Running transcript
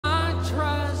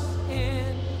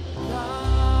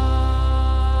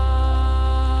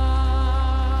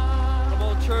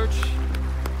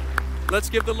Let's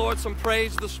give the Lord some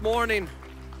praise this morning.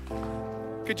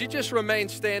 Could you just remain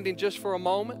standing just for a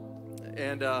moment?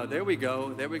 And there we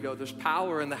go. There's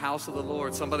power in the house of the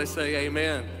Lord. Somebody say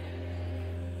amen.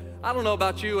 I don't know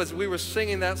about you, as we were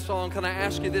singing that song, can I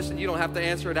ask you this, and you don't have to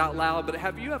answer it out loud, but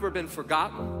have you ever been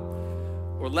forgotten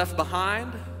or left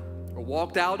behind or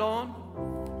walked out on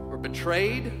or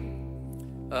betrayed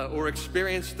or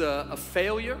experienced a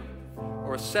failure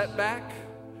or a setback?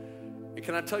 And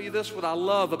can I tell you this, what I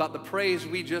love about the praise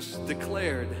we just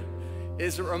declared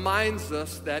is it reminds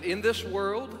us that in this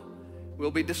world,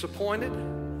 we'll be disappointed.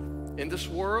 In this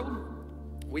world,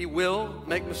 we will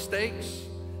make mistakes.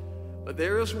 But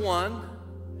there is one.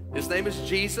 His name is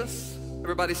Jesus.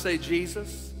 Everybody say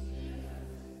Jesus.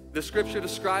 The scripture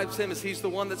describes him as he's the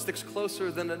one that sticks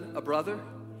closer than a brother.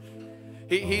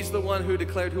 He's the one who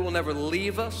declared who will never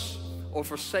leave us or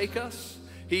forsake us.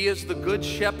 He is the good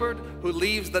shepherd who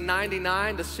leaves the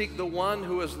 99 to seek the one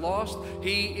who is lost.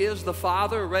 He is the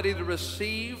Father ready to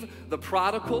receive the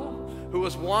prodigal who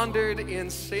has wandered in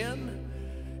sin.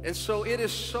 And so it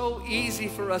is so easy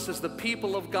for us as the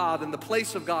people of God in the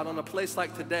place of God on a place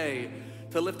like today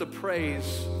to lift a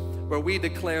praise where we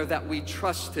declare that we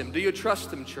trust Him. Do you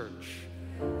trust Him, church?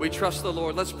 We trust the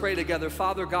Lord. Let's pray together.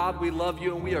 Father God, we love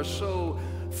you and we are so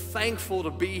thankful to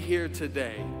be here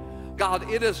today.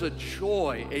 God, it is a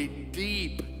joy, a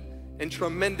deep and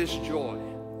tremendous joy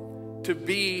to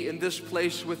be in this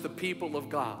place with the people of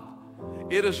God.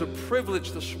 It is a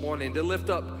privilege this morning to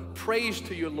lift up praise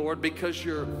to you, Lord, because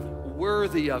you're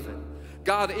worthy of it.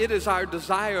 God, it is our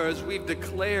desire, as we've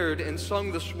declared and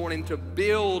sung this morning, to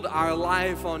build our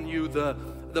life on you,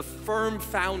 the firm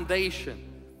foundation,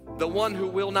 the one who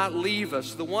will not leave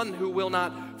us, the one who will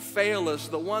not fail us,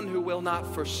 the one who will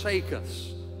not forsake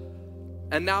us.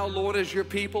 And now, Lord, as your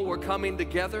people, we're coming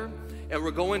together and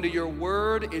we're going to your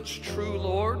word. It's true,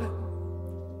 Lord.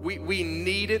 We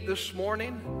need it this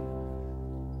morning.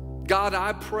 God,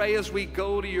 I pray as we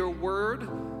go to your word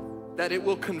that it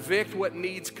will convict what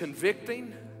needs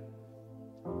convicting.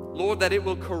 Lord, that it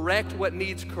will correct what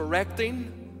needs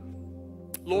correcting.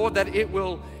 Lord, that it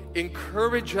will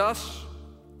encourage us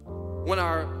when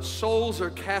our souls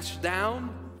are cast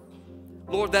down.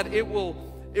 Lord, that it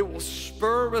will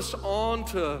spur us on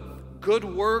to good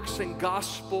works and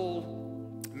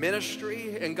gospel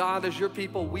ministry. And God, as your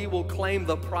people, we will claim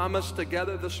the promise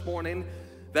together this morning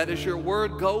that as your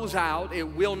word goes out, it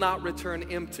will not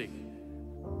return empty.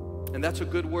 And that's a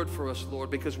good word for us, Lord,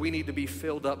 because we need to be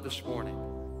filled up this morning.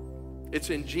 It's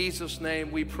in Jesus'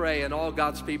 name we pray, and all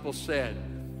God's people said,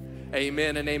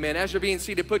 amen and amen. As you're being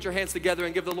seated, put your hands together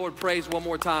and give the Lord praise one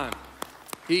more time.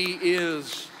 He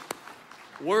is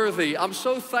worthy. I'm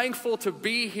so thankful to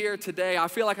be here today. I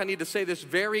feel like I need to say this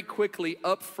very quickly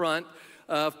up front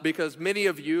because many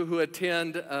of you who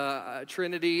attend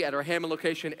Trinity at our Hammond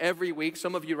location every week,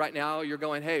 some of you right now, you're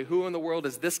going, hey, who in the world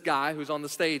is this guy who's on the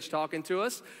stage talking to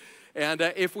us? And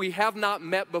if we have not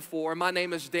met before, my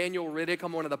name is Daniel Riddick.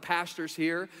 I'm one of the pastors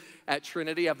here at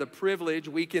Trinity. I have the privilege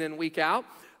week in and week out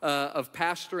of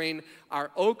pastoring our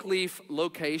Oakleaf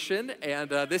location. And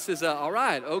this is, all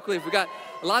right, Oakleaf. We got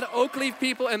a lot of Oakleaf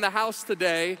people in the house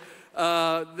today.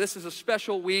 This is a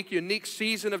special week, unique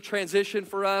season of transition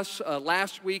for us.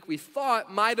 Last week we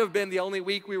thought might have been the only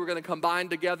week we were going to combine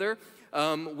together.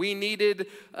 We needed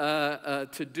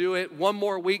to do it one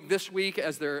more week this week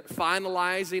as they're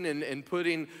finalizing and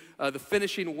putting the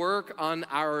finishing work on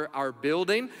our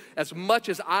building. As much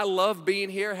as I love being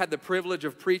here, had the privilege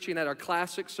of preaching at our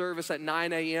classic service at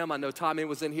 9 a.m. I know Tommy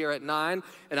was in here at 9,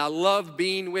 and I love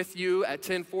being with you at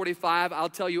 10:45. I'll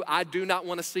tell you, I do not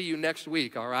want to see you next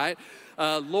week, all right?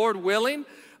 Lord willing,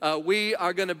 we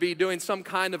are going to be doing some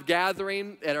kind of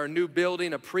gathering at our new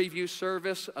building, a preview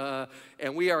service,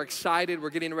 and we are excited.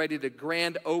 We're getting ready to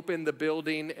grand open the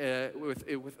building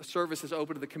with services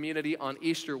open to the community on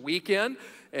Easter weekend.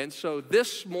 And so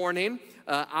this morning,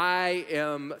 I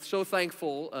am so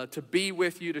thankful to be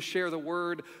with you to share the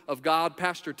word of God.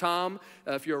 Pastor Tom,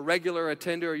 if you're a regular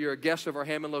attender or you're a guest of our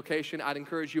Hammond location, I'd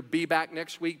encourage you to be back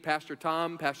next week. Pastor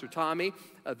Tom, Pastor Tommy,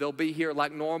 they'll be here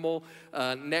like normal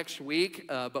next week.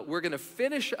 But we're going to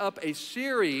finish up a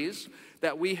series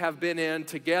that we have been in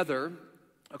together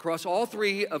across all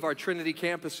three of our Trinity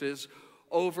campuses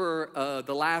over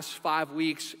the last 5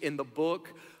 weeks in the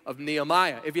book of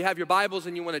Nehemiah. If you have your Bibles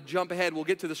and you want to jump ahead, we'll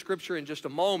get to the scripture in just a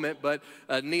moment, but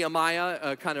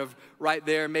Nehemiah, kind of right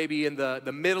there, maybe in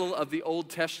the middle of the Old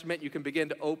Testament, you can begin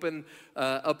to open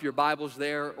up your Bibles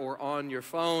there or on your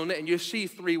phone, and you see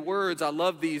 3 words. I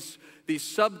love these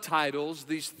subtitles,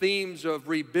 these themes of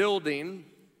rebuilding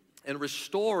and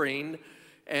restoring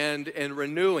and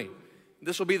renewing.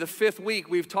 This will be the 5th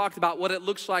week we've talked about what it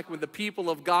looks like when the people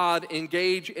of God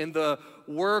engage in the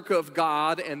work of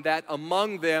God, and that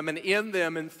among them and in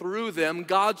them and through them,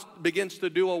 God begins to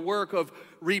do a work of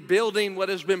rebuilding what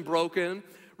has been broken,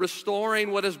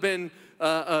 restoring what has been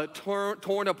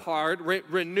torn apart,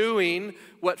 renewing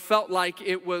what felt like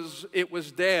it was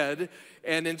dead.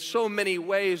 And in so many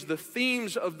ways, the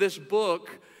themes of this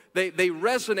book, they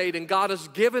resonate, and God has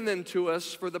given them to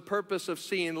us for the purpose of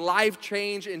seeing life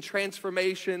change and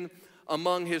transformation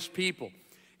among His people.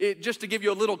 Just to give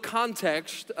you a little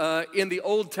context, in the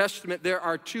Old Testament, there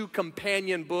are 2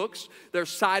 companion books. They're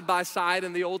side by side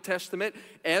in the Old Testament,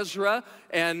 Ezra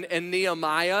and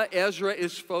Nehemiah. Ezra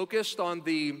is focused on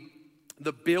the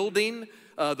building,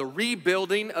 the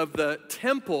rebuilding of the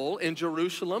temple in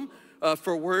Jerusalem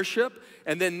for worship.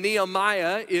 And then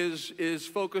Nehemiah is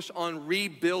focused on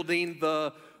rebuilding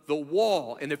the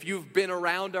wall. And if you've been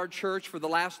around our church for the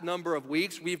last number of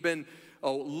weeks, we've been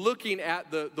looking at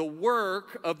the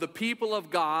work of the people of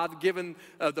God, given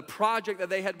the project that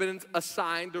they had been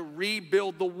assigned to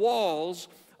rebuild the walls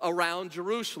around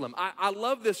Jerusalem. I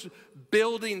love this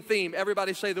building theme.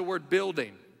 Everybody say the word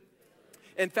building.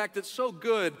 In fact, it's so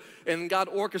good, and God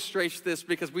orchestrates this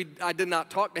because I did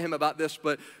not talk to him about this,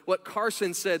 but what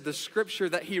Carson said, the scripture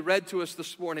that he read to us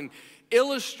this morning,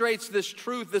 illustrates this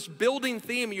truth, this building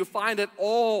theme. You find it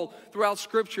all throughout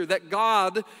Scripture, that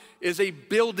God is a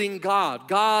building God.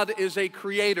 God is a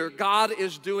creator. God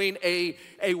is doing a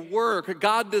work.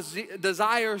 God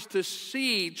desires to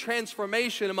see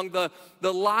transformation among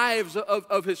the lives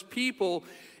of His people.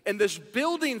 And this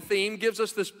building theme gives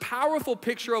us this powerful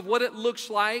picture of what it looks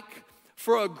like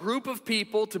for a group of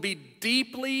people to be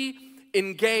deeply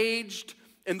engaged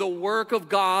in the work of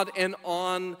God and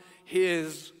on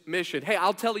His mission. Hey,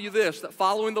 I'll tell you this, that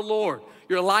following the Lord,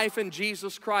 your life in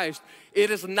Jesus Christ,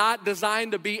 it is not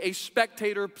designed to be a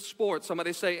spectator sport.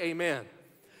 Somebody say amen.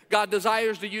 God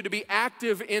desires you to be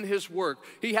active in His work.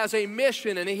 He has a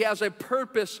mission and He has a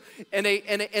purpose and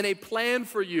a plan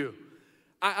for you.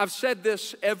 I've said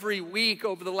this every week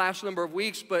over the last number of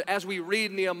weeks, but as we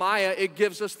read Nehemiah, it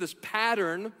gives us this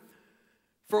pattern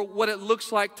for what it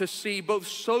looks like to see both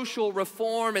social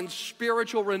reform and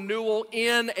spiritual renewal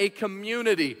in a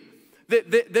community.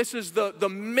 This is the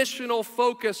missional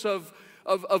focus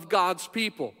of God's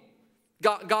people.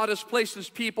 God has placed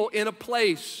His people in a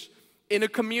place, in a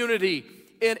community,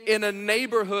 in a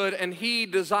neighborhood, and He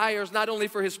desires not only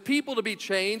for His people to be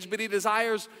changed, but He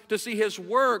desires to see His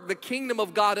work, the kingdom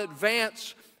of God,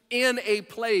 advance in a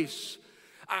place.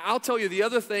 I'll tell you the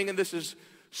other thing, and this is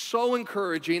so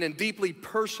encouraging and deeply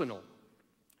personal.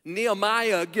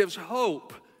 Nehemiah gives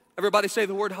hope. Everybody say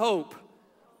the word hope.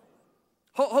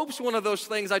 Hope's one of those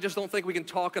things I just don't think we can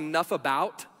talk enough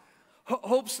about.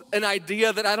 Hope's an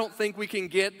idea that I don't think we can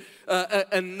get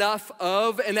enough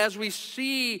of. And as we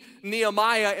see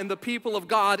Nehemiah and the people of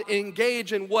God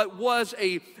engage in what was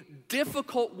a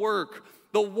difficult work,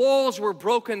 the walls were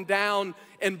broken down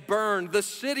and burned. The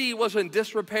city was in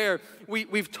disrepair.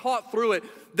 We've taught through it.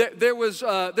 There was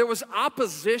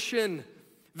opposition.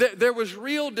 There was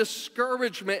real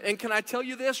discouragement. And can I tell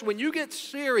you this? When you get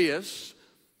serious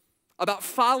about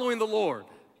following the Lord,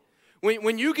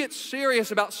 when you get serious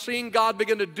about seeing God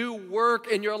begin to do work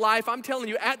in your life, I'm telling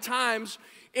you, at times,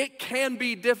 it can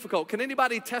be difficult. Can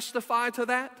anybody testify to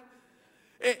that?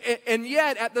 And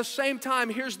yet, at the same time,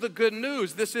 here's the good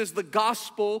news. This is the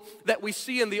gospel that we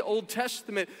see in the Old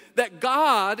Testament, that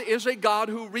God is a God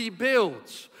who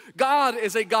rebuilds. God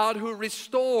is a God who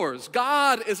restores.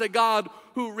 God is a God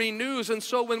who renews. And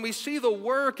so when we see the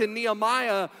work in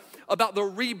Nehemiah about the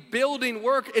rebuilding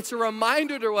work, it's a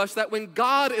reminder to us that when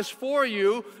God is for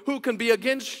you, who can be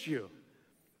against you?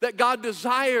 That God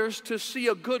desires to see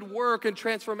a good work and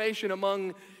transformation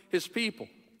among His people.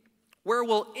 Where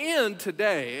we'll end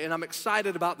today, and I'm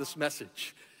excited about this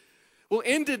message, we'll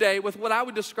end today with what I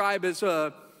would describe as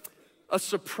a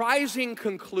surprising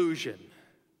conclusion.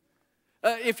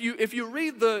 If you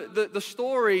read the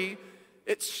story,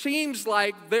 it seems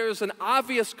like there's an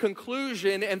obvious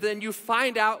conclusion, and then you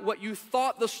find out what you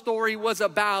thought the story was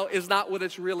about is not what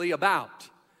it's really about.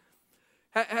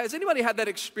 Has anybody had that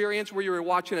experience where you were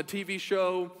watching a TV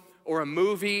show or a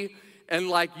movie, and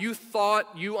like you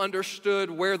thought you understood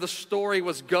where the story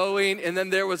was going, and then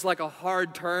there was like a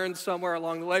hard turn somewhere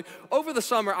along the way? Over the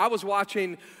summer, I was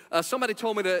watching, somebody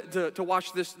told me to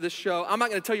watch this show. I'm not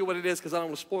going to tell you what it is because I don't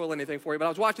want to spoil anything for you, but I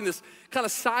was watching this kind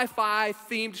of sci-fi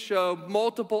themed show,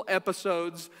 multiple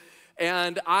episodes,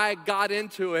 and I got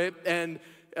into it, and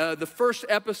the first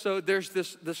episode, there's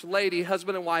this lady,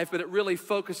 husband and wife, but it really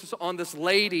focuses on this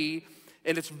lady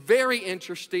and it's very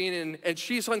interesting, and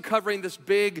she's uncovering this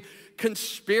big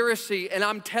conspiracy, and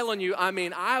I'm telling you, I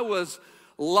mean, I was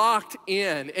locked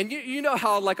in. And you know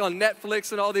how like on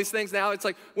Netflix and all these things now, it's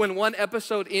like when one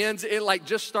episode ends, it like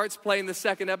just starts playing the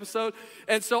second episode.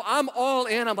 And so I'm all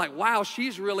in. I'm like, wow,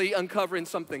 she's really uncovering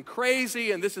something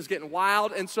crazy, and this is getting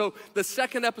wild. And so the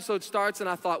second episode starts, and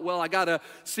I thought, well, I gotta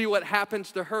see what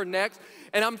happens to her next.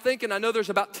 And I'm thinking, I know there's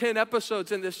about 10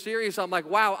 episodes in this series. I'm like,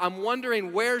 wow, I'm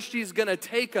wondering where she's gonna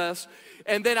take us.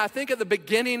 And then I think at the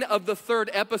beginning of the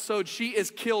third episode, she is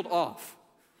killed off.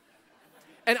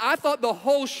 And I thought the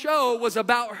whole show was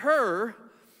about her,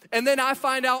 and then I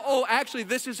find out, oh, actually,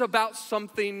 this is about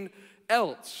something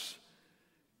else.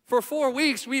 For 4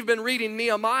 weeks, we've been reading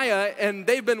Nehemiah, and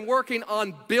they've been working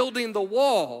on building the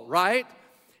wall, right?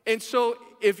 And so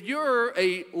if you're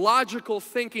a logical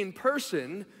thinking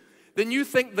person, then you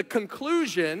think the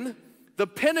conclusion, the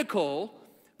pinnacle,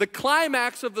 the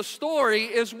climax of the story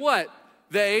is what?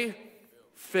 They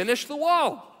finished the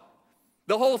wall.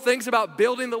 The whole thing's about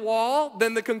building the wall,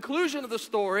 then the conclusion of the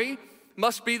story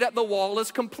must be that the wall is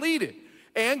completed.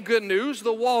 And good news,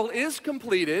 the wall is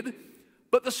completed,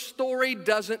 but the story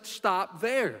doesn't stop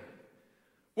there.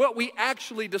 What we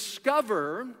actually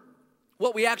discover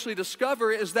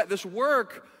is that this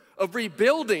work of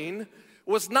rebuilding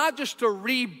was not just to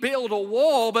rebuild a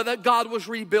wall, but that God was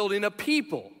rebuilding a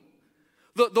people.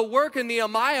 The work in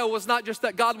Nehemiah was not just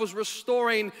that God was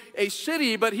restoring a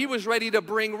city, but he was ready to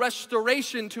bring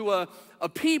restoration to a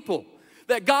people.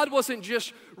 That God wasn't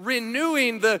just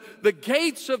renewing the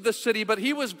gates of the city, but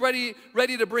he was ready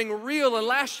to bring real and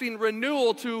lasting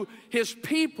renewal to his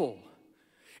people.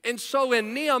 And so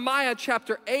in Nehemiah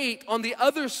chapter 8, on the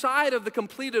other side of the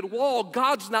completed wall,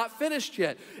 God's not finished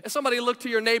yet. And somebody look to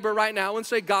your neighbor right now and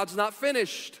say, God's not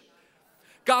finished.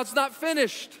 God's not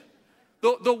finished.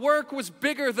 The work was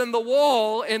bigger than the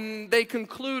wall, and they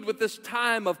conclude with this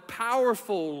time of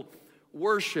powerful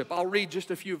worship. I'll read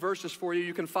just a few verses for you.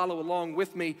 You can follow along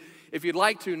with me if you'd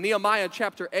like to. Nehemiah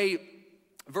chapter 8,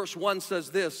 verse 1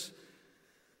 says this.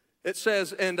 It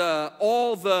says, and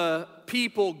all the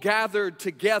people gathered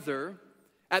together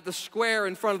at the square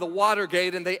in front of the water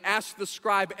gate, and they asked the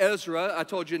scribe Ezra. I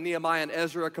told you Nehemiah and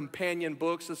Ezra are companion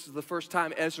books. This is the first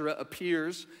time Ezra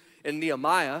appears in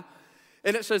Nehemiah.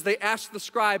 And it says they asked the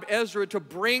scribe Ezra to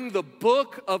bring the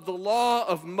book of the law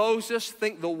of Moses,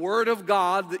 think the word of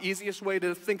God, the easiest way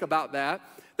to think about that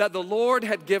the Lord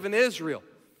had given Israel.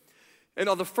 And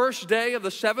on the first day of the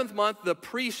 7th month, the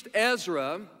priest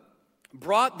Ezra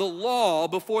brought the law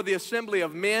before the assembly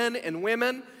of men and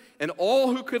women and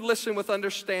all who could listen with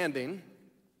understanding.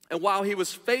 And while he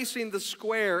was facing the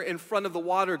square in front of the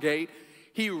water gate,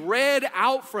 he read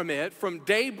out from it from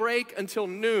daybreak until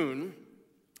noon,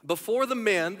 before the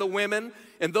men, the women,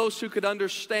 and those who could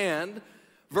understand.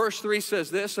 Verse 3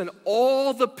 says this, and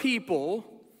all the people,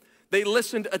 they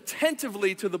listened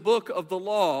attentively to the book of the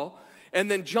law.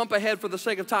 And then jump ahead for the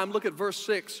sake of time, look at verse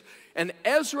 6. And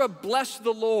Ezra blessed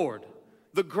the Lord,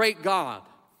 the great God.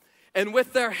 And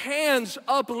with their hands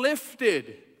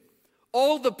uplifted,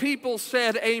 all the people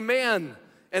said amen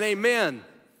and amen.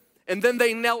 And then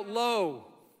they knelt low,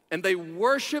 and they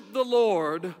worshiped the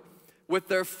Lord with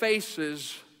their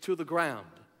faces to the ground.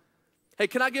 Hey,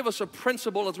 can I give us a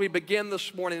principle as we begin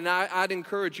this morning? And I'd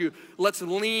encourage you, let's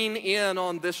lean in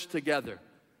on this together.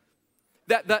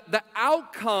 That the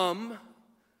outcome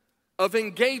of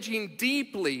engaging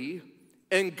deeply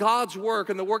in God's work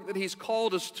and the work that he's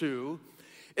called us to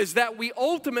is that we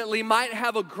ultimately might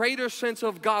have a greater sense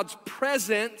of God's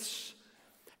presence,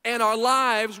 and our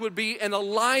lives would be in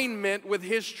alignment with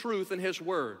his truth and his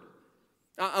word.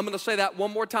 I'm going to say that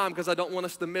one more time because I don't want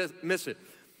us to miss it.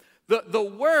 The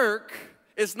work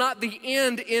is not the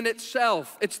end in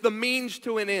itself. It's the means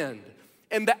to an end.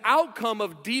 And the outcome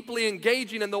of deeply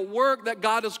engaging in the work that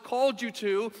God has called you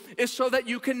to is so that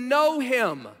you can know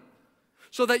him,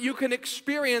 so that you can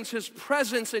experience his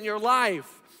presence in your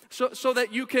life, so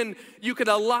that you can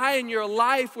align your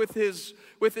life with his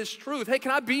truth. Hey,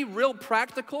 can I be real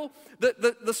practical?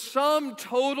 The sum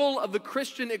total of the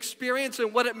Christian experience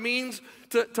and what it means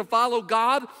to follow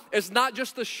God is not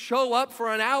just to show up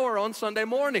for an hour on Sunday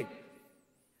morning.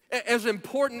 As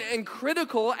important and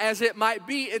critical as it might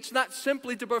be, it's not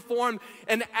simply to perform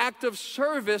an act of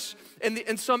service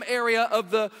in some area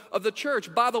of the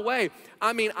church. By the way,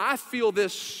 I mean, I feel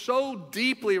this so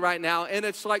deeply right now, and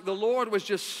it's like the Lord was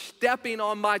just stepping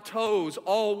on my toes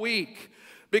all week.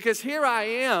 Because here I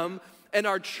am in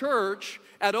our church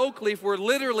at Oakleaf, we're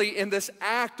literally in this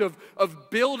act of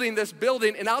building this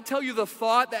building, and I'll tell you the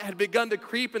thought that had begun to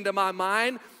creep into my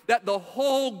mind, that the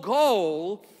whole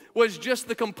goal was just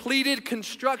the completed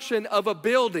construction of a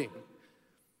building.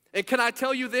 And can I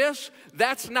tell you this?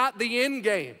 That's not the end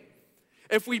game.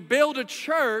 If we build a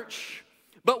church,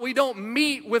 but we don't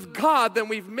meet with God, then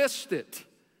we've missed it.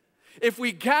 If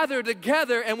we gather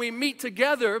together and we meet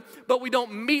together, but we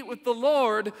don't meet with the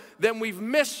Lord, then we've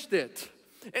missed it.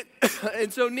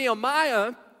 And so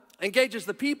Nehemiah engages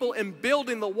the people in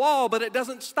building the wall, but it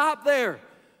doesn't stop there.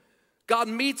 God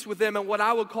meets with them in what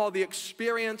I would call the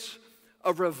experience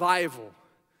of revival.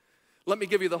 Let me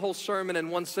give you the whole sermon in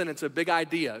one sentence, a big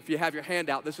idea. If you have your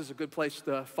handout, this is a good place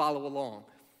to follow along.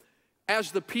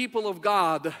 As the people of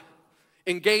God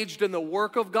engaged in the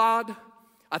work of God,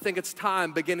 I think it's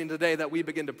time beginning today that we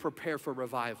begin to prepare for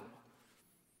revival.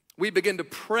 We begin to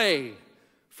pray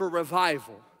for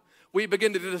revival. We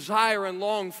begin to desire and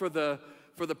long for the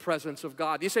presence of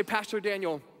God. You say, Pastor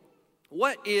Daniel,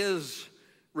 what is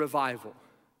revival?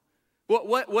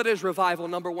 What is revival?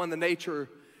 Number one, the nature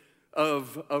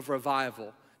of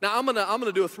revival. Now, I'm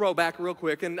gonna do a throwback real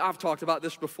quick, and I've talked about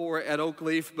this before at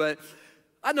Oakleaf, but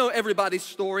I know everybody's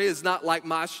story is not like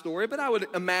my story, but I would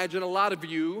imagine a lot of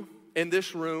you in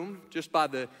this room, just by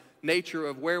the nature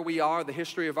of where we are, the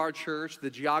history of our church, the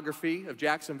geography of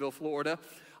Jacksonville, Florida,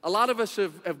 a lot of us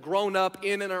have grown up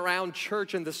in and around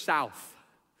church in the South.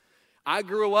 I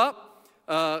grew up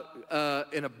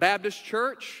in a Baptist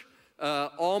church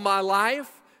all my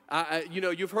life.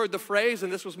 You've heard the phrase,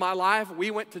 and this was my life,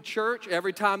 we went to church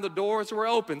every time the doors were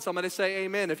open. Somebody say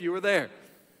amen if you were there.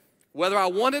 Whether I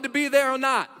wanted to be there or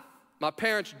not, my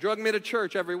parents drug me to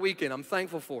church every weekend. I'm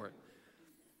thankful for it.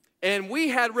 And we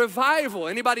had revival.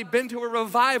 Anybody been to a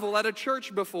revival at a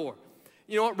church before?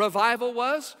 You know what revival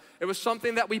was? It was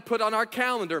something that we put on our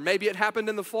calendar. Maybe it happened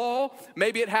in the fall.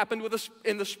 Maybe it happened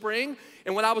in the spring.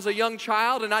 And when I was a young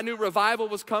child and I knew revival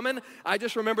was coming, I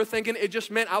just remember thinking it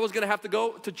just meant I was going to have to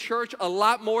go to church a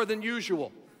lot more than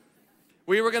usual.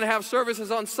 We were going to have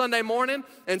services on Sunday morning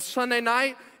and Sunday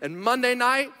night and Monday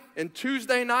night and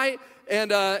Tuesday night.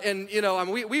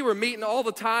 We were meeting all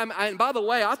the time. And by the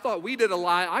way, I thought we did a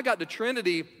lot. I got to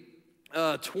Trinity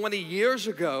 20 years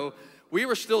ago. We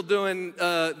were still doing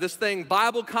this thing,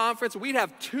 Bible conference. We'd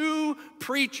have 2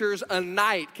 preachers a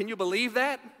night. Can you believe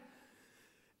that?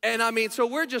 And so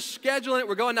we're just scheduling it.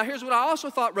 We're going. Now, here's what I also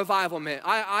thought revival meant.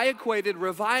 I equated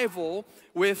revival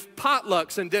with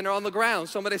potlucks and dinner on the ground.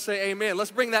 Somebody say amen.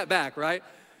 Let's bring that back, right?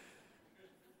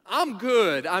 I'm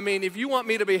good. If you want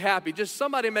me to be happy, just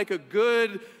somebody make a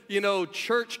good,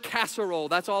 church casserole.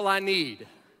 That's all I need.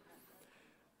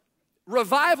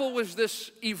 Revival was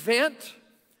this event,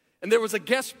 and there was a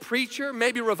guest preacher.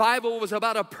 Maybe revival was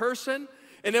about a person,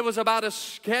 and it was about a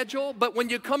schedule. But when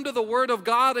you come to the Word of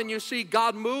God and you see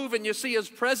God move and you see His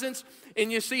presence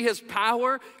and you see His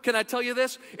power, can I tell you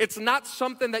this? It's not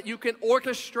something that you can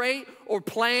orchestrate or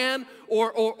plan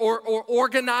or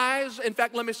organize. In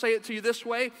fact, let me say it to you this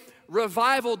way.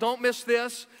 Revival, don't miss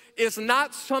this, is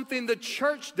not something the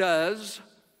church does.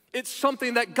 It's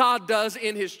something that God does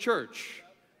in His church.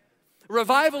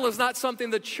 Revival is not something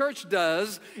the church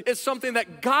does. It's something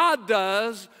that God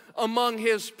does among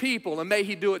His people, and may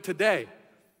He do it today.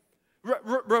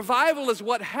 Revival is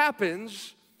what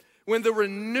happens when the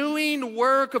renewing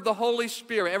work of the Holy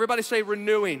Spirit, everybody say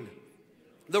renewing.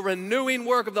 The renewing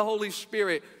work of the Holy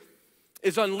Spirit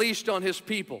is unleashed on His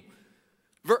people.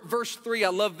 Verse 3, I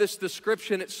love this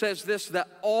description. It says this, that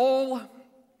all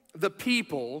the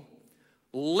people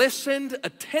listened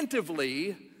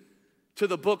attentively to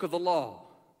the book of the law.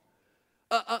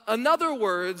 In other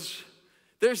words,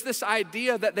 there's this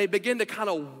idea that they begin to kind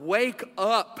of wake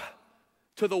up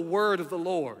to the word of the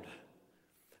Lord.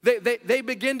 They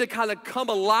begin to kind of come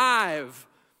alive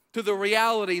to the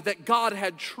reality that God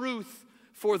had truth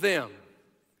for them.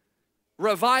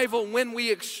 Revival, when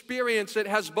we experience it,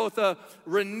 has both a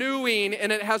renewing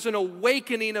and it has an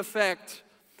awakening effect.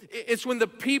 It's when the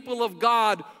people of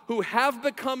God who have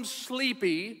become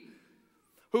sleepy,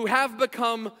 who have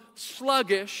become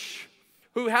sluggish,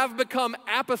 who have become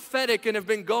apathetic and have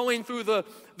been going through the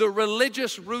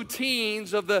religious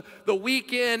routines of the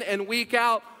week in and week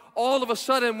out, all of a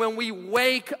sudden when we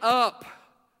wake up.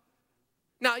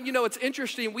 Now, it's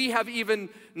interesting, we have even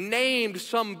named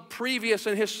some previous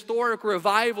and historic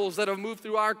revivals that have moved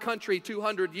through our country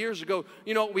 200 years ago.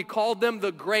 We called them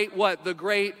the Great what? The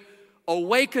Great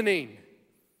Awakening.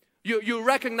 You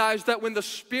recognize that when the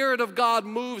Spirit of God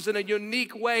moves in a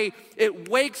unique way, it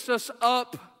wakes us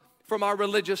up from our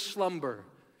religious slumber.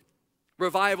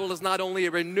 Revival is not only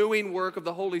a renewing work of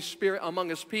the Holy Spirit among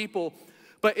His people,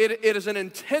 but it is an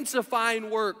intensifying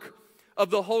work of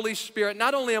the Holy Spirit,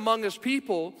 not only among His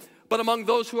people, but among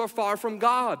those who are far from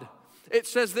God. It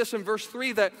says this in verse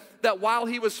 3 that while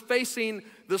he was facing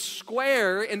the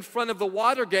square in front of the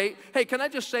water gate, hey, can I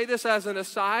just say this as an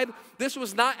aside? This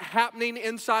was not happening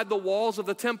inside the walls of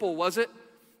the temple, was it?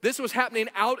 This was happening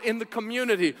out in the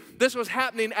community. This was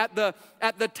happening at the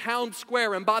town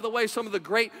square. And by the way, some of the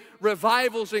great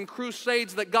revivals and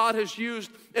crusades that God has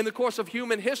used in the course of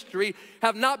human history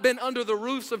have not been under the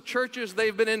roofs of churches.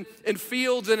 They've been in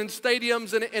fields and in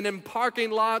stadiums and in parking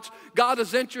lots. God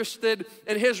is interested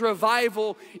in his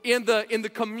revival in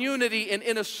the community and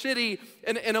in a city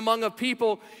and among a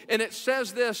people. And it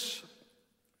says this,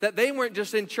 that they weren't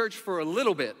just in church for a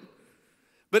little bit.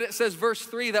 But it says, verse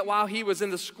 3, that while he was in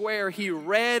the square, he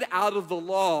read out of the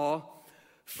law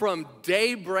from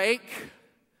daybreak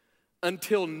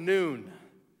until noon.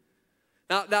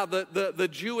 Now the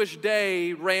Jewish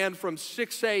day ran from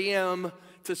 6 a.m.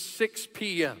 to 6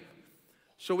 p.m.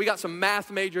 So we got some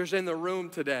math majors in the room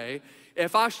today.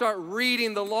 If I start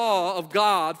reading the law of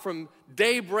God from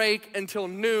daybreak until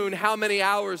noon, how many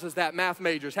hours is that, math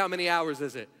majors? How many hours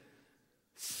is it?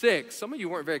 6. Some of you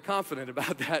weren't very confident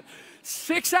about that.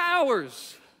 6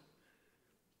 hours.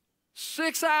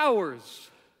 6 hours.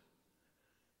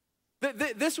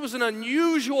 This was an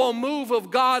unusual move of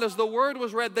God as the word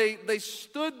was read. They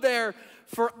stood there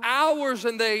for hours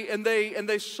and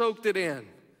they soaked it in.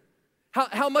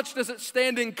 How much does it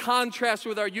stand in contrast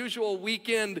with our usual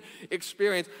weekend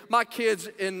experience? My kids,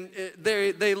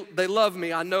 they love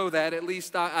me. I know that. At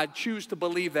least I choose to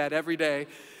believe that every day.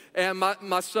 And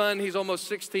my son, he's almost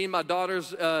 16. My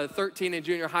daughter's 13 in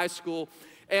junior high school.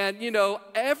 And, you know,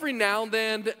 every now and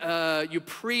then you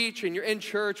preach and you're in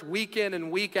church week in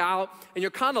and week out, and you're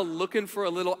kind of looking for a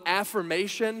little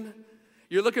affirmation.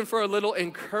 You're looking for a little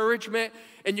encouragement,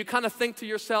 and you kind of think to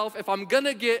yourself, if I'm going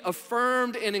to get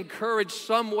affirmed and encouraged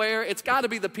somewhere, it's got to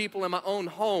be the people in my own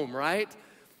home, right?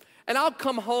 And I'll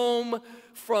come home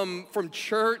from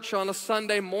church on a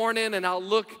Sunday morning, and I'll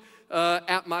look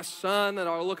at my son, and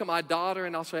I'll look at my daughter,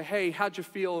 and I'll say, hey, how'd you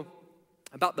feel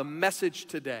about the message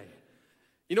today?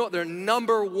 You know what their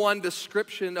number one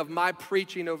description of my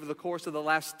preaching over the course of the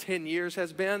last 10 years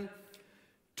has been?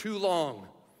 Too long.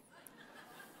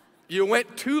 You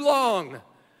went too long.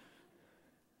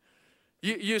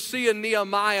 You see in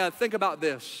Nehemiah, think about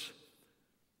this.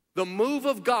 The move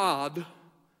of God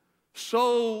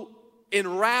so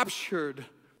enraptured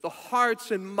the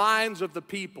hearts and minds of the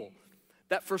people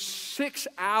that for 6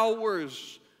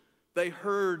 hours they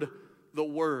heard the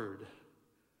word.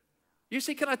 You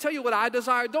see, can I tell you what I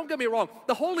desire? Don't get me wrong.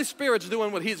 The Holy Spirit's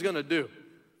doing what he's going to do.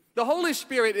 The Holy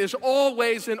Spirit is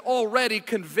always and already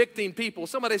convicting people.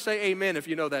 Somebody say amen if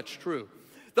you know that's true.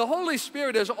 The Holy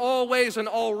Spirit is always and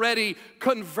already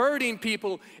converting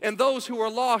people, and those who are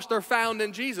lost are found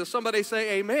in Jesus. Somebody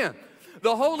say amen.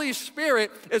 The Holy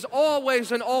Spirit is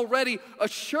always and already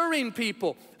assuring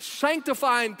people,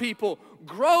 sanctifying people,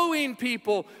 growing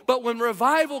people. But when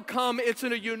revival comes, it's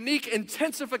in a unique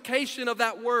intensification of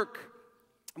that work.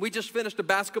 We just finished a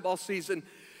basketball season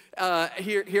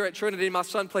here at Trinity. My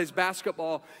son plays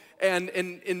basketball, and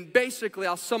basically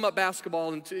I'll sum up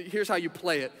basketball, and here's how you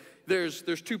play it.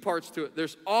 There's two parts to it.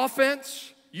 There's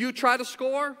offense, you try to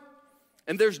score,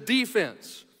 and there's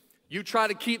defense. You try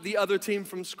to keep the other team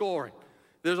from scoring.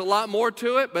 There's a lot more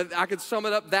to it, but I could sum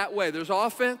it up that way. There's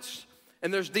offense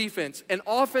and there's defense. And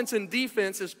offense and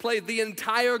defense is played the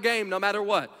entire game no matter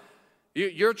what.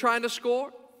 You're trying to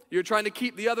score. You're trying to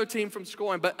keep the other team from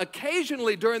scoring. But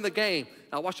occasionally during the game,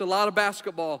 I watched a lot of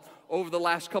basketball over the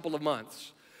last couple of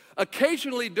months.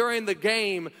 Occasionally during the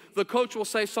game, the coach will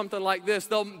say something like this.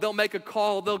 They'll make a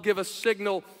call, they'll give a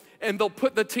signal, and they'll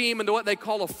put the team into what they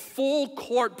call a full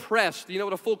court press. Do you know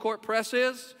what a full court press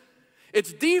is?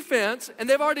 It's defense, and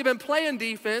they've already been playing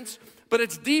defense, but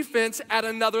it's defense at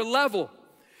another level.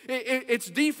 It's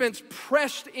defense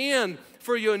pressed in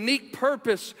for a unique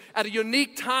purpose at a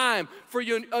unique time for a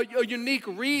unique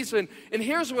reason. And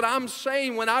here's what I'm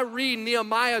saying when I read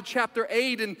Nehemiah chapter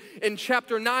 8 and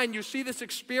chapter 9. You see this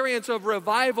experience of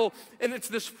revival, and it's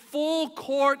this full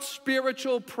court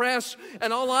spiritual press.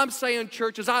 And all I'm saying,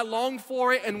 church, is I long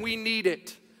for it and we need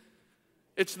it.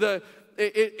 It's the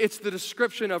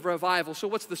description of revival. So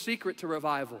what's the secret to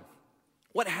revival?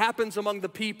 What happens among the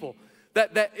people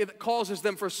that it causes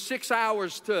them for 6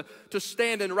 hours to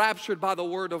stand enraptured by the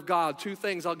word of God? Two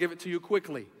things, I'll give it to you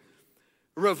quickly.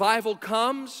 Revival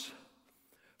comes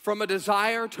from a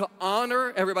desire to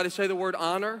honor, everybody say the word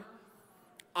honor,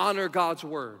 honor God's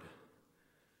word.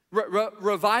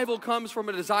 Revival comes from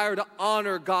a desire to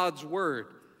honor God's word.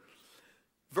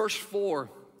 Verse 4,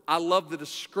 I love the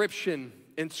description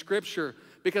in Scripture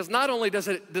because not only does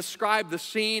it describe the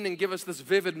scene and give us this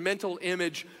vivid mental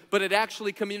image, but it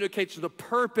actually communicates the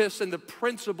purpose and the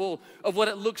principle of what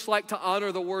it looks like to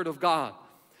honor the Word of God.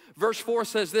 Verse 4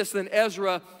 says this, then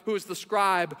Ezra, who is the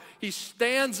scribe, he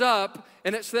stands up,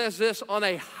 and it says this, on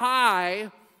a high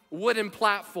wooden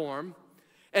platform,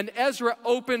 and Ezra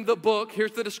opened the book,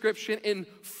 here's the description, in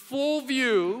full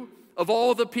view of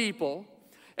all the people,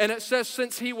 and it says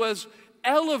since he was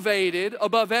elevated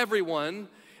above everyone,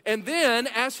 and then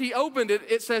as he opened it,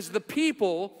 it says the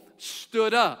people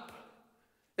stood up.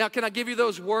 Now, can I give you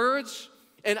those words?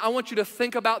 And I want you to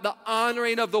think about the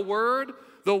honoring of the Word.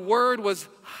 The Word was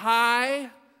high.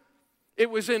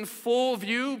 It was in full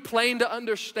view, plain to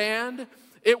understand.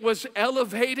 It was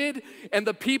elevated, and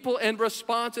the people in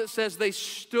response, it says they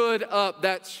stood up.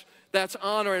 That's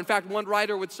honor. In fact, one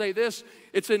writer would say this,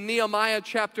 it's in Nehemiah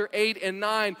chapter 8 and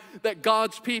 9, that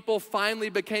God's people finally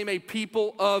became a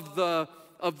people of the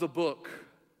book.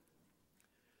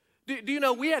 Do you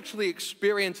know, we actually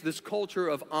experience this culture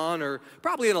of honor,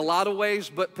 probably in a lot of ways,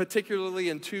 but particularly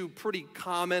in two pretty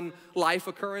common life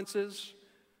occurrences.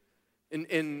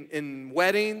 In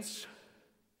weddings,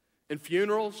 in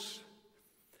funerals.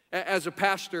 As a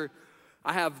pastor,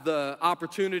 I have the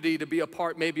opportunity to be a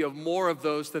part maybe of more of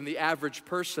those than the average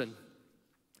person.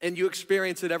 And you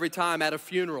experience it every time at a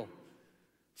funeral.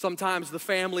 Sometimes the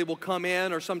family will come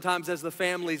in, or sometimes as the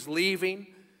family's leaving.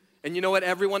 And you know what,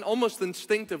 everyone, almost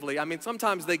instinctively, I mean,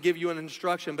 sometimes they give you an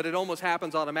instruction, but it almost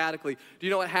happens automatically. Do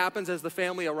you know what happens as the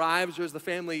family arrives or as the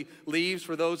family leaves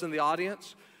for those in the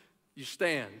audience? You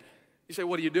stand. You say,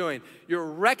 what are you doing?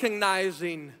 You're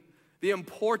recognizing the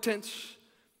importance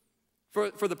for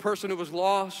the person who was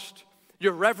lost.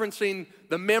 You're reverencing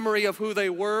the memory of who they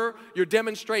were. You're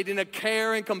demonstrating a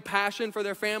care and compassion for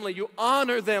their family. You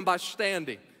honor them by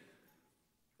standing.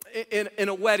 In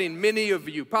a wedding, many of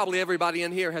you, probably everybody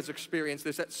in here has experienced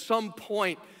this. At some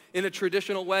point in a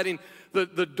traditional wedding,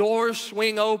 the doors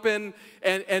swing open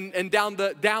and down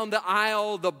the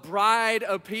aisle, the bride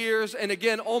appears. And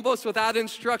again, almost without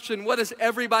instruction, what does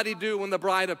everybody do when the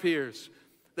bride appears?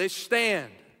 They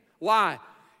stand. Why?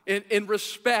 In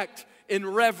respect, in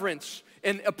reverence,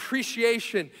 in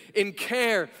appreciation, in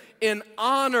care, in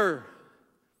honor.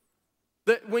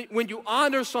 That when you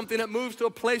honor something, it moves to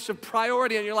a place of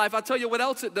priority in your life. I'll tell you what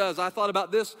else it does. I thought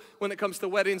about this when it comes to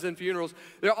weddings and funerals.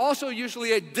 They're also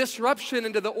usually a disruption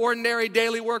into the ordinary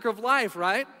daily work of life,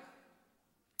 right?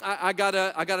 I got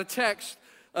a text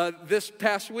this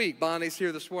past week. Bonnie's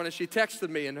here this morning. She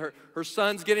texted me, and her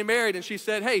son's getting married, and she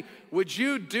said, hey, would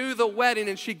you do the wedding?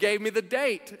 And she gave me the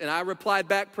date. And I replied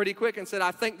back pretty quick and said,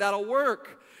 I think that'll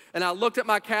work. And I looked at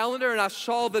my calendar, and I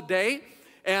saw the date.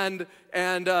 And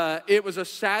it was a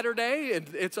Saturday, and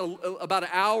it's about an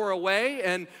hour away,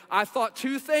 and I thought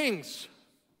two things.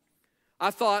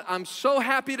 I thought, I'm so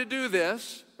happy to do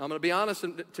this. I'm going to be honest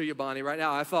to you, Bonnie, right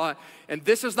now. I thought, and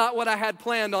this is not what I had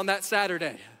planned on that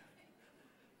Saturday.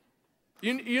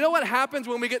 You know what happens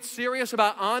when we get serious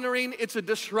about honoring? It's a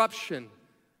disruption.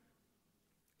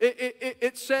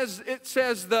 It says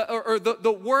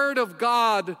the Word of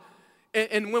God.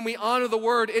 And when we honor the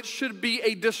Word, it should be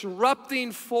a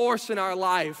disrupting force in our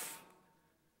life.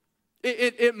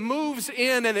 It moves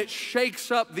in and it shakes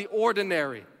up the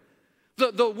ordinary.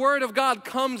 The Word of God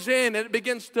comes in and it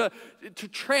begins to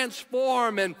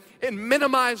transform and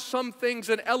minimize some things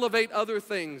and elevate other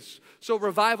things. So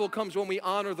revival comes when we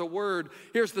honor the Word.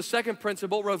 Here's the second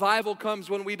principle. Revival comes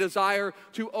when we desire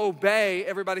to obey.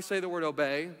 Everybody say the word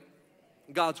obey.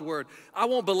 God's Word. I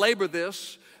won't belabor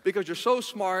this because you're so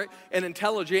smart and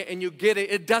intelligent and you get it.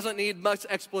 It doesn't need much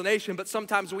explanation, but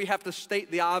sometimes we have to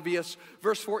state the obvious.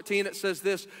 Verse 14, it says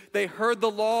this, they heard the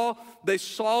law, they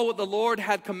saw what the Lord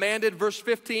had commanded. Verse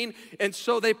 15, and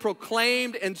so they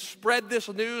proclaimed and spread this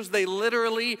news. They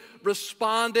literally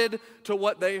responded to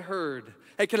what they heard.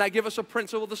 Hey, can I give us a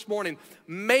principle this morning?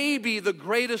 Maybe the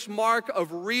greatest mark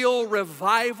of real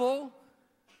revival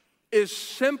is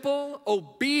simple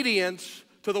obedience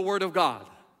to the Word of God.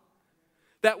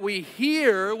 That we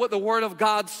hear what the Word of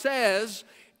God says,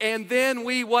 and then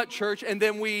we, what, church? And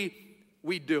then we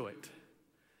do it.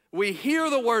 We hear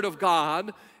the Word of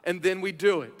God, and then we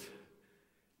do it.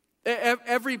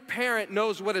 Every parent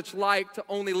knows what it's like to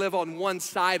only live on one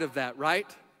side of that, right?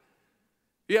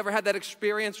 You ever had that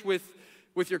experience with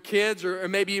your kids or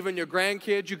maybe even your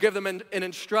grandkids? You give them an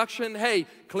instruction, hey,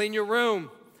 clean your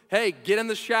room. Hey, get in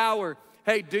the shower.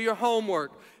 Hey, do your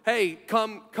homework. Hey,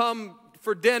 come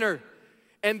for dinner.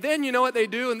 And then you know what they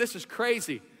do, and this is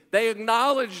crazy. They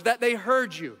acknowledge that they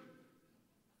heard you.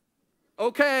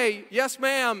 Okay, yes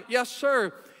ma'am, yes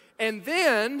sir. And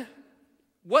then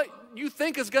what you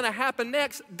think is going to happen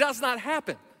next does not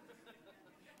happen.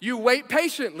 You wait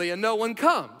patiently and no one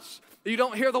comes. You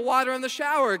don't hear the water in the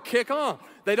shower kick on.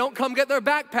 They don't come get their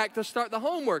backpack to start the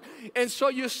homework. And so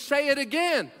you say it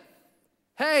again.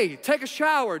 Hey, take a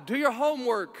shower, do your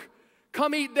homework,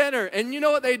 come eat dinner. And you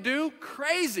know what they do?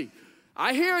 Crazy.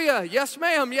 I hear you. Yes,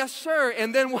 ma'am. Yes, sir.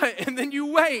 And then what? And then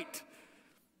you wait.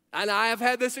 And I have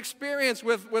had this experience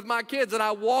with my kids, and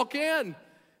I walk in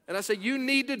and I say, you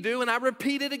need to do, and I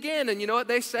repeat it again. And you know what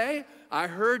they say? I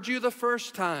heard you the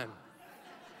first time.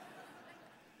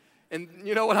 And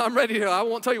you know what I'm ready to do? I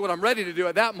won't tell you what I'm ready to do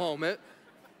at that moment.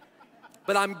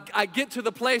 But I get to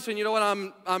the place, and you know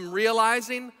what I'm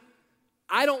realizing?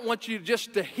 I don't want you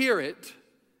just to hear it.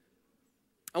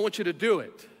 I want you to do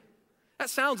it. That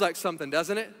sounds like something,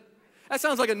 doesn't it? That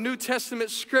sounds like a New Testament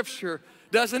scripture,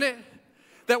 doesn't it?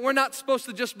 That we're not supposed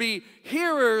to just be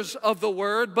hearers of the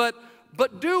word, but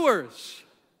doers.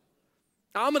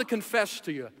 Now, I'm going to confess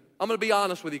to you. I'm going to be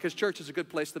honest with you, because church is a good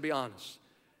place to be honest.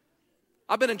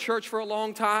 I've been in church for a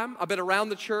long time. I've been around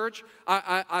the church.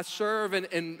 I serve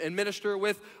and minister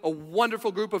with a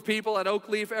wonderful group of people at Oak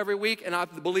Leaf every week, and I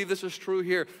believe this is true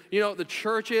here. You know, the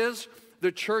church is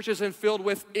filled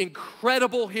with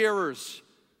incredible hearers.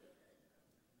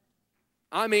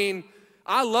 I mean,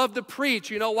 I love to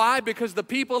preach. You know why? Because the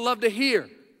people love to hear.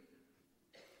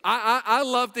 I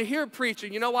love to hear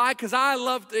preaching. You know why? Because I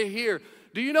love to hear.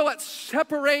 Do you know what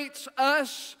separates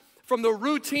us from the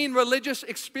routine religious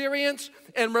experience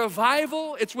and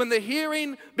revival? It's when the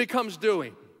hearing becomes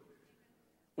doing.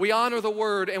 We honor the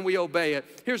word and we obey it.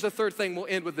 Here's the third thing. We'll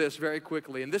end with this very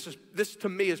quickly. And this to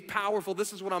me is powerful.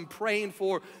 This is what I'm praying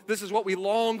for. This is what we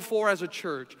long for as a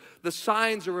church. The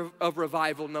signs of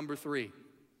revival, number 3.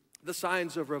 The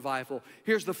signs of revival.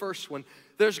 Here's the first one.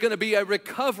 There's going to be a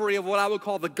recovery of what I would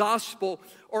call the gospel,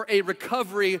 or a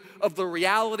recovery of the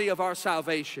reality of our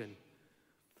salvation.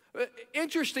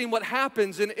 Interesting what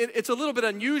happens, and it's a little bit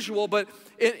unusual, but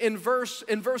in verse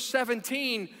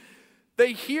 17,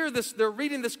 they hear this, they're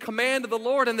reading this command of the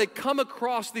Lord, and they come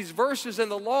across these verses in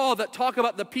the law that talk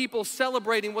about the people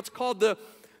celebrating what's called the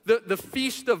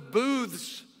Feast of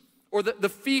Booths, or the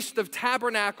Feast of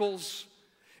Tabernacles.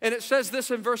 And it says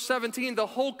this in verse 17, the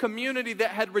whole community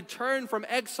that had returned from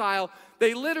exile,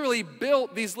 they literally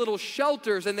built these little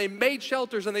shelters, and they made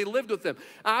shelters, and they lived with them.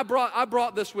 I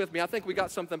brought this with me. I think we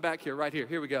got something back here, right here.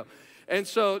 Here we go. And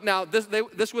so now this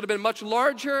would have been much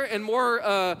larger and more,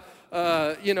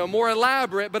 more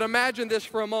elaborate, but imagine this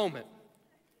for a moment.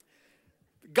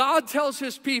 God tells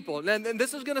his people, and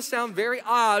this is going to sound very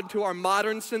odd to our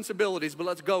modern sensibilities, but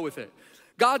let's go with it.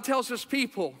 God tells his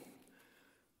people,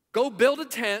 go build a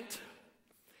tent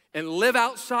and live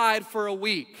outside for a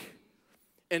week.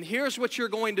 And here's what you're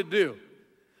going to do.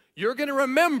 You're going to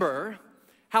remember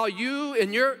how you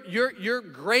and your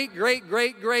great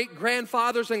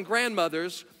grandfathers and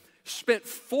grandmothers spent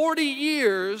 40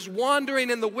 years wandering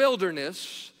in the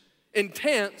wilderness in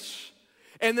tents.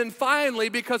 And then finally,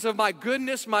 because of my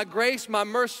goodness, my grace, my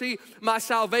mercy, my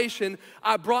salvation,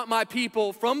 I brought my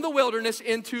people from the wilderness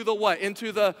into the what?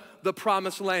 Into the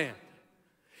promised land.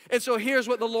 And so here's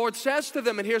what the Lord says to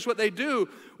them, and here's what they do.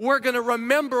 We're going to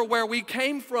remember where we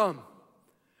came from.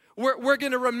 We're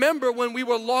going to remember when we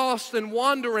were lost and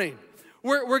wandering.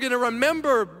 We're going to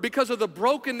remember because of the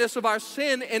brokenness of our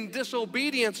sin and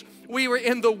disobedience, we were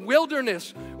in the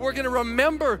wilderness. We're going to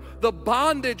remember the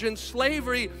bondage and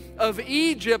slavery of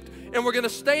Egypt, and we're going to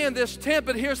stay in this tent.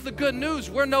 But here's the good news.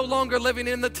 We're no longer living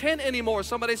in the tent anymore.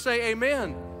 Somebody say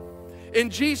amen. In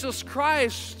Jesus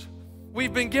Christ,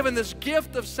 we've been given this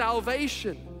gift of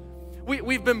salvation.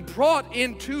 We've been brought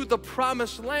into the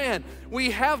promised land.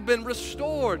 We have been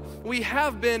restored. We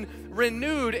have been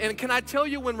renewed. And can I tell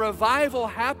you, when revival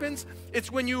happens,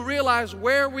 it's when you realize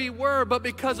where we were, but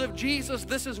because of Jesus,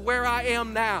 this is where I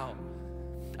am now.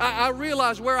 I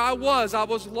realized where I was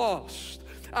lost.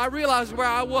 I realized where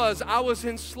I was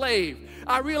enslaved.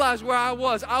 I realized where I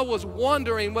was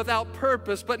wandering without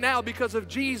purpose, but now because of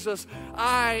Jesus,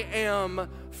 I am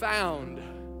found.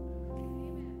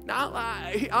 Now,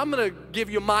 I'm going to give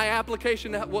you my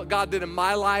application of what God did in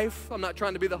my life. I'm not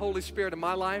trying to be the Holy Spirit in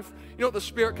my life. You know what the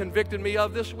Spirit convicted me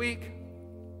of this week?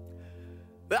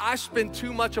 That I spend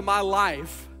too much of my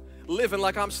life living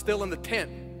like I'm still in the tent.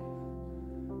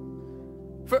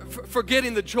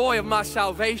 Forgetting the joy of my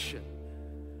salvation.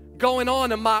 Going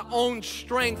on in my own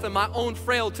strength and my own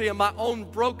frailty and my own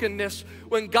brokenness,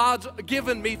 when God's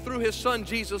given me through his Son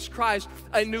Jesus Christ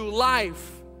a new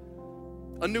life,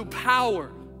 a new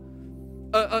power,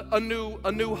 a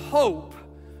new hope.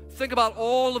 Think about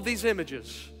all of these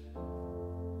images.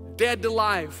 Dead to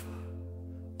life,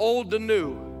 old to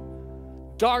new,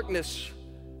 darkness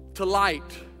to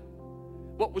light.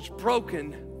 What was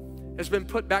broken has been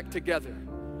put back together.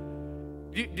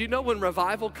 Do you know when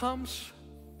revival comes?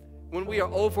 When we are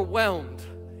overwhelmed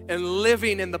and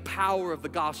living in the power of the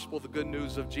gospel, the good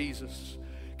news of Jesus.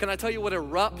 Can I tell you what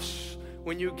erupts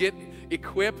when you get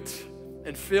equipped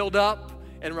and filled up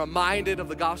and reminded of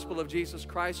the gospel of Jesus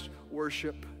Christ?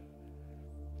 Worship.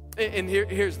 And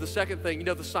here's the second thing. You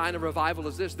know, the sign of revival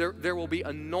is this. There will be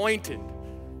anointed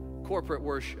corporate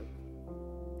worship.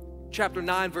 Chapter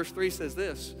 9, verse 3 says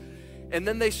this. And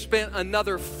then they spent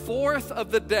another fourth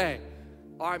of the day.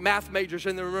 All right, math majors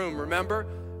in the room, remember?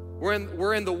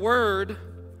 We're in the Word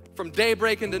from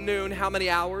daybreak into noon. How many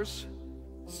hours?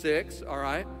 6, all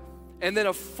right. And then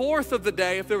a fourth of the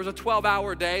day, if there was a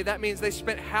 12-hour day, that means they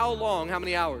spent how long? How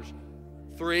many hours?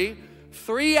 3.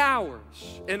 3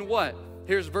 hours in what?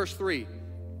 Here's verse 3.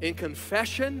 In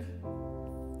confession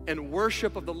and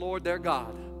worship of the Lord their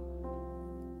God.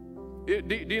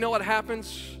 Do you know what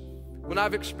happens when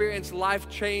I've experienced life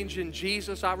change in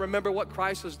Jesus? I remember what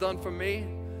Christ has done for me.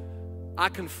 I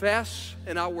confess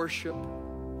and I worship.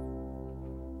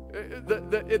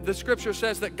 The scripture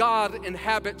says that God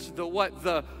inhabits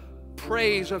the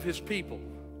praise of his people.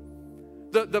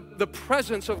 The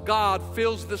presence of God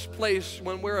fills this place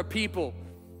when we're a people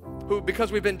who,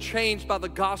 because we've been changed by the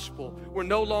gospel, we're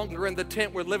no longer in the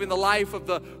tent, we're living the life of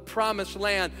the promised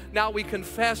land. Now we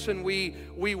confess and we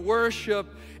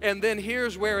worship, and then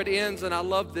here's where it ends, and I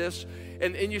love this.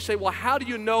 And you say, well, how do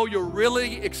you know you're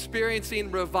really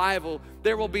experiencing revival?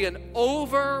 There will be an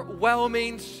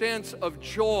overwhelming sense of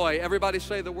joy. Everybody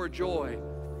say the word joy.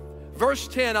 Verse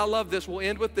 10, I love this. We'll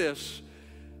end with this.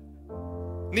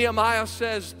 Nehemiah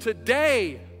says,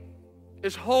 today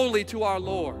is holy to our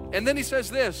Lord. And then he says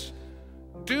this,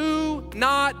 do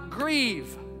not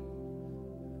grieve.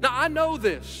 Now, I know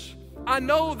this. I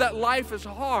know that life is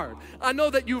hard. I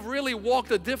know that you've really walked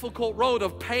a difficult road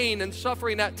of pain and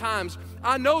suffering at times.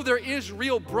 I know there is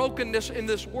real brokenness in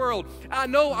this world. I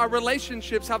know our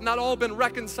relationships have not all been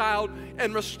reconciled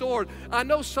and restored. I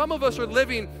know some of us are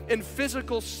living in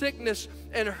physical sickness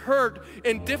and hurt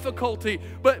and difficulty.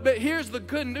 But here's the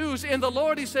good news. In the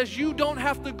Lord, he says, you don't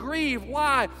have to grieve.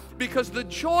 Why? Because the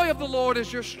joy of the Lord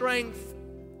is your strength.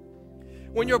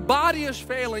 When your body is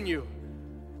failing you,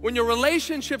 when your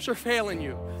relationships are failing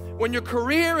you, when your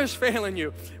career is failing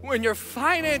you, when your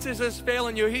finances is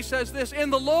failing you, he says this,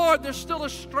 in the Lord there's still a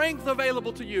strength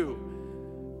available to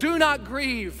you. Do not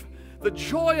grieve. The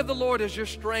joy of the Lord is your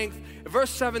strength. Verse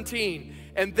 17,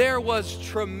 and there was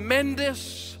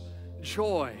tremendous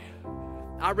joy.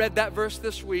 I read that verse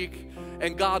this week,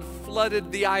 and God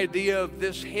flooded the idea of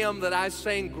this hymn that I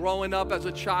sang growing up as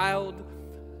a child.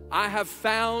 I have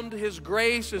found his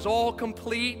grace is all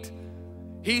complete.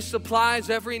 He supplies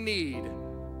every need.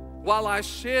 While I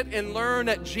sit and learn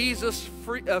at Jesus'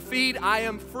 feet, I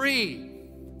am free.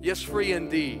 Yes, free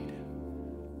indeed.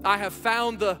 I have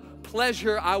found the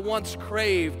pleasure I once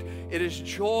craved. It is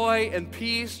joy and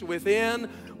peace within.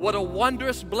 What a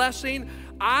wondrous blessing.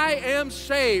 I am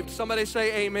saved. Somebody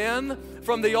say amen.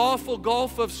 From the awful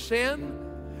gulf of sin.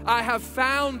 I have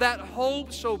found that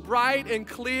hope so bright and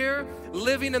clear,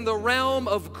 living in the realm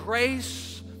of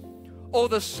grace. Oh,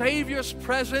 the Savior's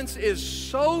presence is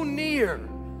so near,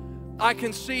 I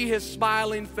can see his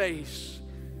smiling face.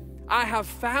 I have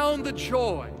found the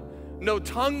joy, no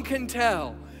tongue can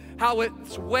tell, how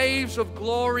its waves of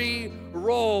glory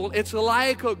roll. It's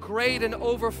like a great and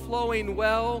overflowing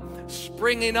well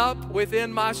springing up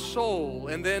within my soul.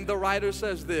 And then the writer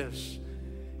says this,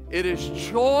 it is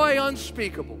joy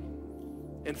unspeakable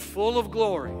and full of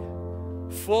glory,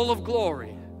 full of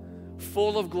glory,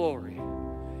 full of glory.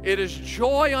 It is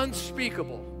joy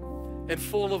unspeakable and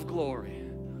full of glory.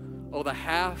 Oh, the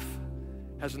half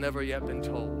has never yet been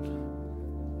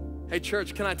told. Hey,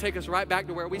 church, can I take us right back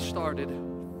to where we started?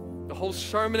 The whole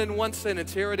sermon in one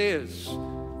sentence. Here it is.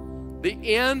 The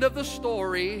end of the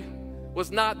story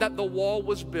was not that the wall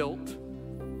was built.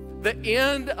 The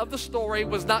end of the story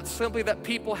was not simply that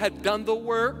people had done the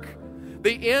work.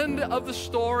 The end of the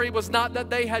story was not that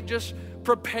they had just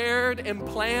prepared and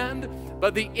planned.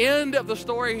 But the end of the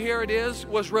story, here it is,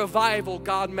 was revival.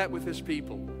 God met with his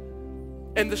people.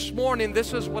 And this morning,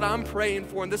 this is what I'm praying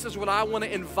for, and this is what I want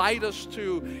to invite us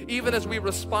to, even as we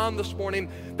respond this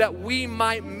morning, that we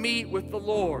might meet with the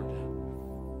Lord.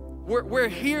 We're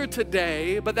here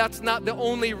today, but that's not the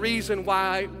only reason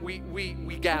why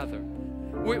we gather.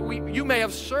 You may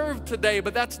have served today,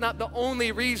 but that's not the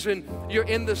only reason you're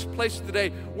in this place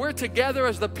today. We're together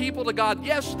as the people of God,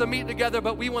 yes, to meet together,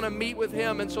 but we want to meet with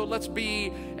him. And so let's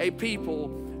be a people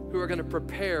who are going to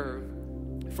prepare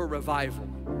for revival.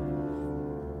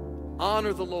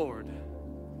 Honor the Lord.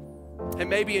 And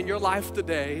maybe in your life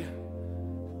today,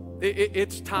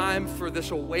 It's time for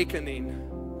this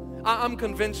awakening. I'm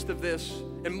convinced of this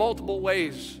in multiple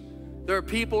ways. There are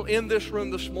people in this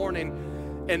room this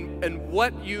morning, and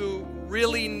what you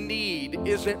really need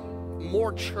isn't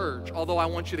more church, although I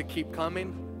want you to keep coming.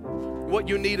 What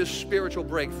you need is spiritual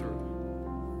breakthrough.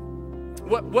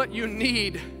 What you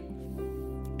need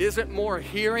isn't more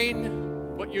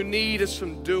hearing. What you need is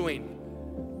some doing.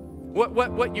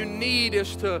 What you need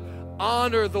is to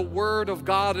honor the Word of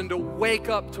God and to wake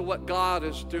up to what God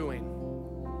is doing.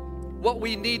 What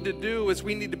we need to do is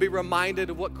we need to be reminded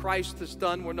of what Christ has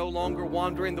done. We're no longer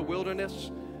wandering the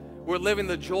wilderness. We're living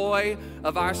the joy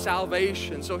of our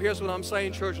salvation. So here's what I'm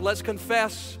saying, church. Let's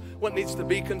confess what needs to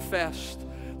be confessed.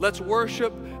 Let's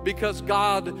worship because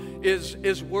God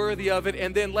is worthy of it.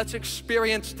 And then let's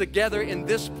experience together in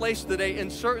this place today,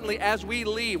 and certainly as we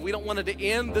leave, we don't want it to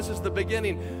end. This is the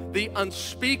beginning. The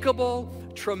unspeakable,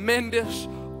 tremendous,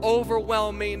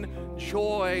 overwhelming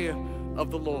joy of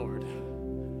the Lord.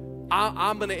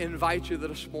 I'm going to invite you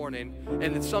this morning,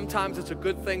 and sometimes it's a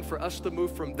good thing for us to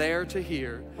move from there to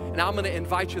here. And I'm going to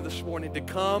invite you this morning to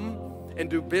come and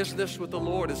do business with the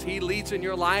Lord as He leads in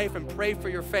your life, and pray for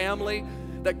your family,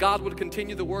 that God would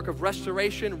continue the work of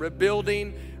restoration,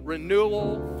 rebuilding,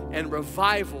 renewal, and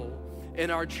revival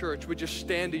in our church. Would you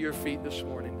stand to your feet this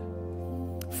morning?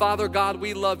 Father God,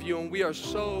 we love you, and we are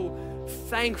so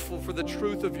thankful for the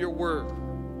truth of your word.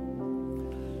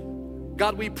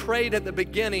 God, we prayed at the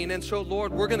beginning, and so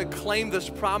Lord, we're going to claim this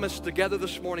promise together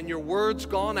this morning. Your word's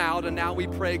gone out, and now we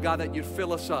pray, God, that you'd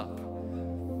fill us up.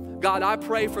 God, I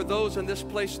pray for those in this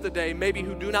place today, maybe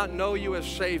who do not know you as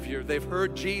Savior. They've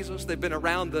heard Jesus, they've been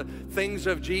around the things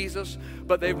of Jesus,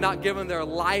 but they've not given their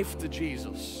life to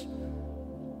Jesus.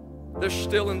 They're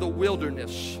still in the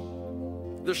wilderness.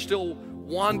 They're still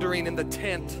wandering in the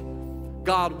tent.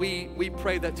 God, we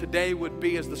pray that today would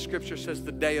be, as the scripture says,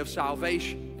 the day of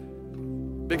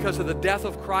salvation. Because of the death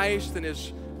of Christ and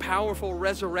His powerful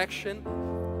resurrection,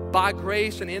 by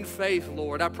grace and in faith,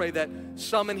 Lord, I pray that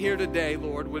some in here today,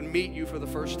 Lord, would meet you for the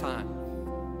first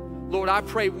time. Lord, I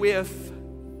pray with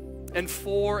and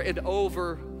for and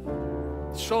over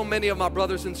so many of my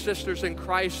brothers and sisters in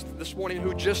Christ this morning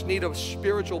who just need a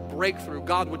spiritual breakthrough.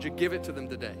 God, would you give it to them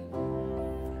today?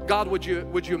 God, would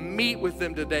you meet with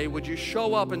them today? Would you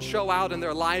show up and show out in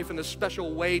their life in a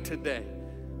special way today?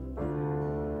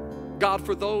 God,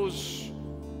 for those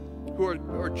who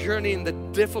are journeying the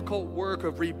difficult work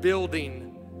of rebuilding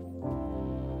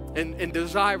and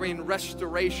desiring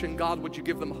restoration, God, would you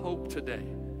give them hope today?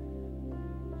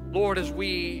 Lord, as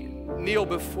we kneel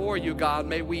before you, God,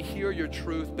 may we hear your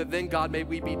truth, but then, God, may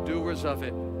we be doers of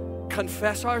it.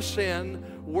 Confess our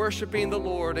sin, worshiping the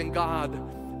Lord, and God,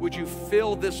 would you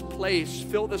fill this place,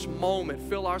 fill this moment,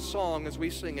 fill our song as we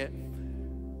sing it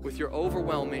with your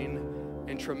overwhelming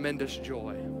and tremendous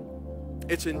joy.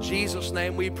 It's in Jesus'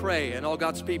 name we pray, and all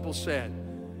God's people said,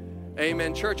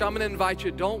 amen. Church, I'm going to invite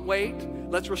you, don't wait.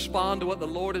 Let's respond to what the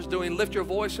Lord is doing. Lift your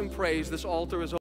voice in praise. This altar is open.